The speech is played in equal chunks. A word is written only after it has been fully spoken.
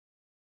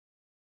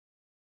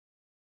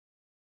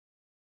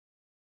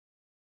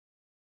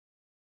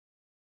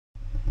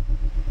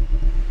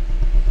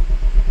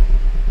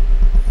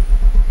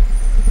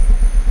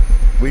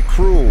We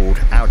crawled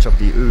out of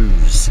the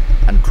ooze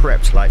and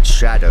crept like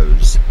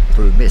shadows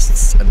through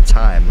mists and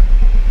time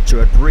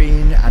to a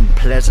green and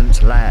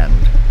pleasant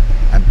land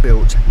and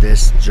built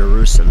this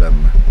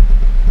Jerusalem.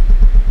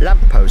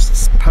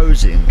 Lampposts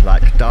posing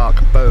like dark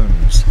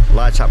bones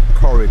light up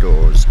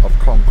corridors of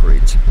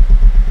concrete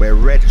where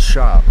red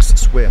sharks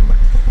swim,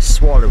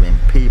 swallowing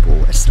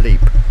people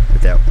asleep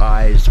with their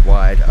eyes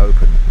wide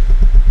open.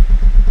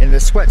 In the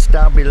sweat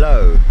down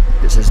below,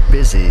 it's as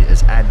busy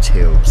as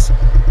anthills,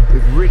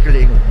 with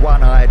wriggling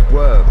one-eyed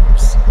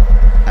worms,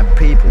 and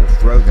people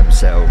throw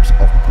themselves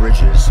off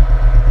bridges.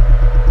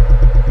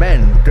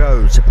 Men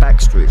go to back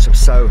streets of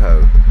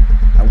Soho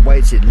and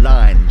wait in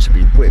line to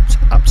be whipped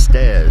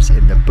upstairs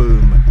in the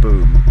boom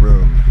boom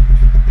room.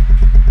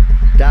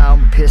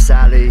 Down Piss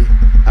Alley,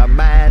 a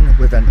man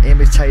with an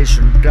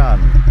imitation gun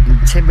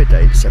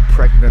intimidates a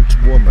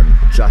pregnant woman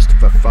just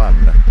for fun.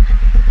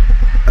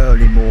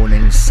 Early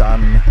morning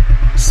sun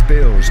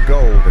spills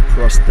gold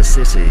across the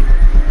city,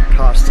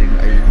 casting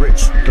a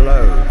rich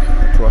glow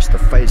across the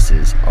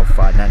faces of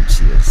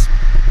financiers,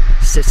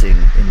 sitting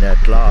in their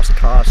glass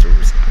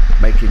castles,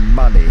 making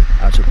money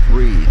out of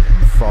greed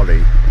and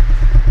folly.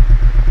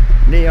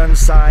 Neon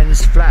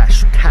signs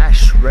flash,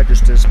 cash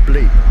registers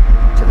bleep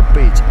to the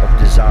beat of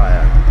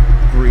desire,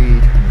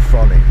 greed and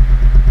folly.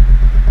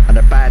 An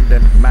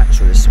abandoned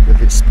mattress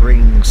with its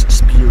springs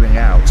spewing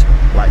out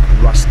like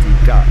rusty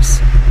guts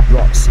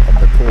rots on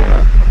the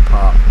corner of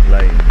Park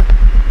Lane.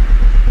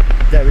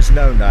 There is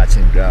no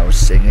nightingale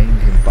singing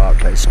in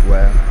Berkeley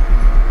Square.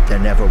 There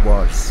never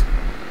was.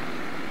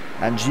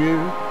 And you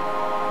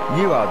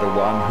are the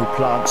one who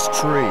plants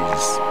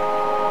trees.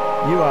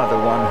 You are the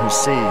one who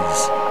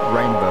sees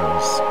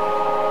rainbows.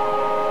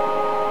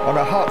 On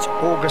a hot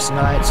August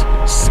night,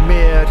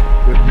 smeared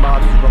with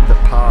mud from the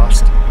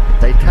past,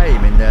 they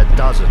came in their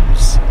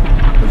dozens,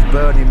 with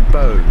burning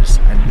bows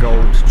and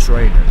gold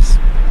trainers,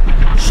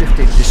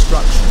 shifting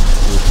destruction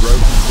through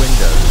broken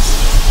windows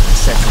and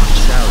setting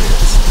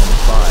chariots on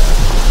fire.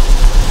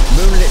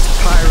 Moonlit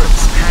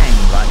pirates hang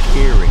like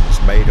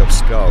earrings made of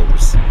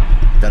skulls.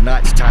 The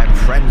nighttime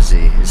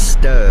frenzy is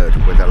stirred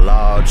with a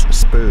large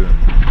spoon,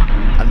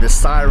 and the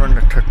siren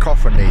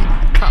cacophony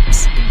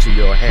cuts into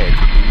your head.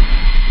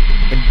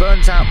 In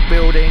burnt-out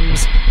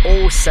buildings,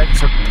 all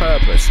sense of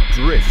purpose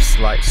drifts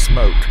like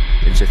smoke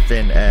into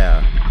thin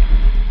air.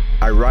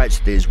 I write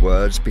these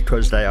words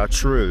because they are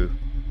true.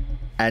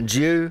 And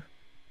you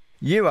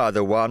are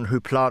the one who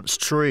plants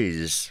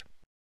trees.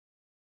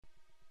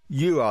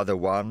 You are the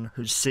one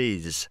who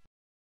sees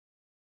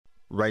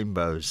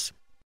rainbows.